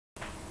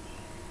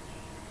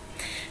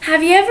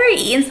Have you ever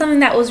eaten something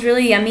that was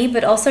really yummy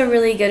but also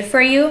really good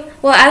for you?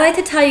 Well, I like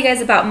to tell you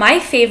guys about my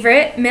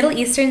favorite Middle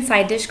Eastern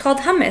side dish called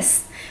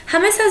hummus.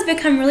 Hummus has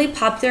become really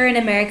popular in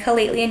America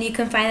lately, and you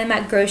can find them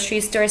at grocery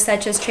stores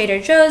such as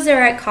Trader Joe's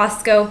or at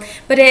Costco,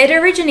 but it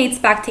originates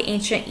back to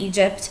ancient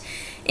Egypt.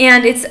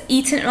 And it's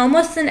eaten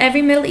almost in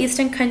every Middle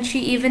Eastern country,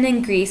 even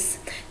in Greece.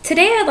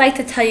 Today I'd like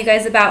to tell you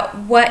guys about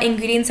what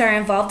ingredients are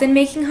involved in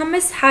making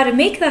hummus, how to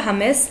make the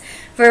hummus,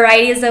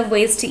 varieties of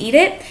ways to eat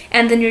it,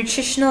 and the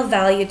nutritional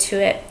value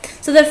to it.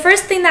 So the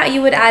first thing that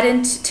you would add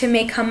in to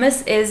make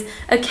hummus is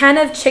a can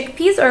of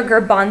chickpeas or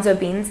garbanzo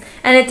beans.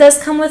 And it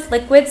does come with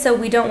liquid, so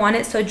we don't want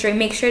it, so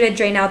make sure to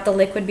drain out the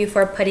liquid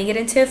before putting it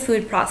into a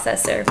food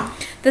processor.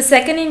 The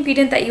second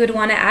ingredient that you would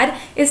want to add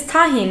is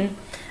tahine.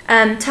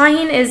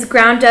 Tahine is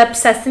ground up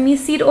sesame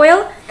seed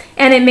oil,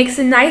 and it makes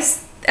a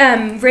nice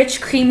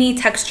rich creamy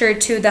texture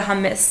to the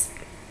hummus.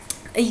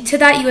 To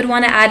that you would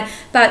want to add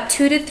about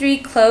 2 to 3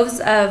 cloves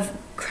of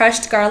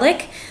crushed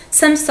garlic,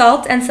 some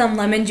salt, and some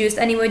lemon juice,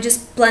 and you would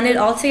just blend it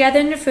all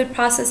together in your food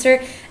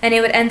processor, and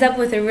it would end up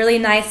with a really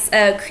nice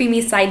creamy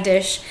side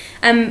dish.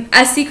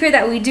 A secret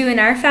that we do in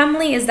our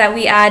family is that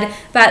we add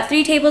about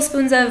 3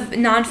 tablespoons of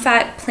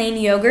non-fat plain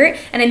yogurt,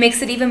 and it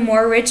makes it even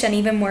more rich and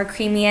even more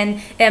creamy,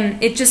 and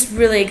it's just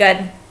really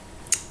good.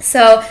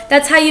 So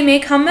that's how you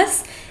make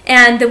hummus,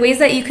 and the ways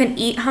that you can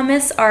eat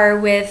hummus are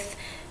with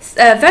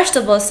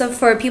vegetables. So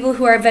for people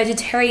who are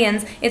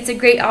vegetarians, it's a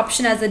great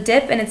option as a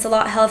dip, and it's a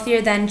lot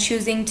healthier than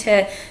choosing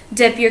to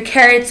dip your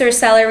carrots or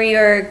celery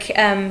or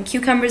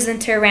cucumbers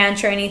into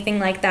ranch or anything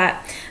like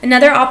that.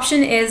 Another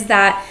option is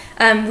that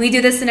we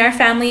do this in our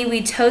family.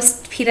 We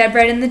toast pita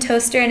bread in the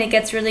toaster, and it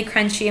gets really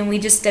crunchy, and we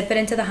just dip it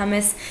into the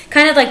hummus,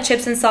 kind of like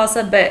chips and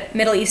salsa, but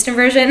Middle Eastern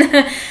version.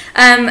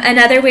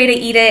 Another way to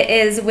eat it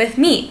is with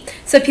meat.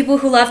 So people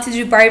who love to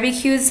do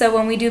barbecues, so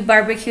when we do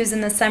barbecues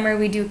in the summer,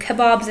 we do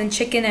kebabs and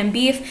chicken and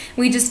beef.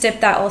 We just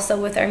dip that also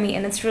with our meat,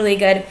 and it's really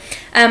good.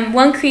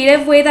 One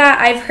creative way that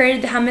I've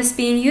heard hummus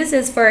being used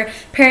is for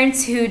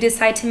parents who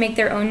decide to make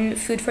their own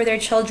food for their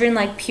children,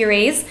 like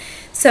purees.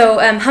 So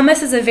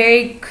hummus is a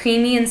very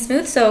creamy and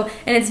smooth,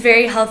 and it's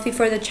very healthy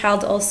for the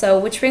child also,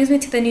 which brings me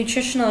to the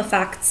nutritional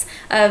effects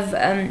of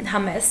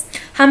hummus.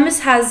 Hummus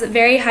has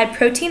very high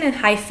protein and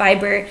high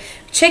fiber.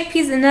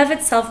 Chickpeas in and of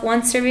itself,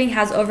 one serving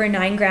has over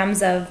 9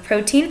 grams of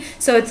protein,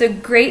 so it's a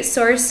great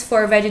source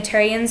for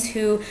vegetarians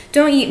who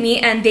don't eat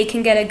meat, and they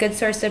can get a good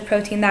source of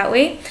protein that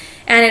way.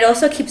 And it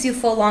also keeps you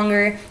full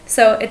longer,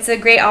 so it's a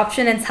great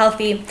option and it's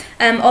healthy.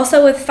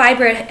 Also with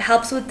fiber, it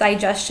helps with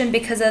digestion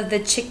because of the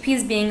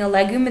chickpeas being a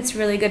legume. It's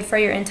really good for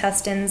your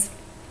intestines.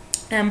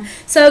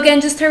 So again,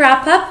 just to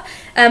wrap up,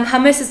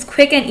 hummus is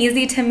quick and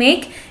easy to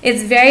make.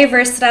 It's very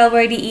versatile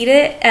way to eat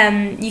it.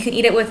 You can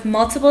eat it with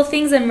multiple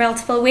things in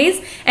multiple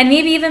ways, and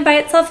maybe even by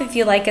itself if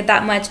you like it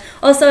that much.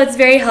 Also, it's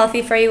very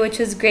healthy for you, which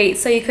is great,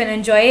 so you can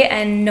enjoy it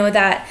and know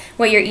that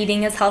what you're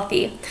eating is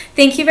healthy.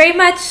 Thank you very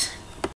much.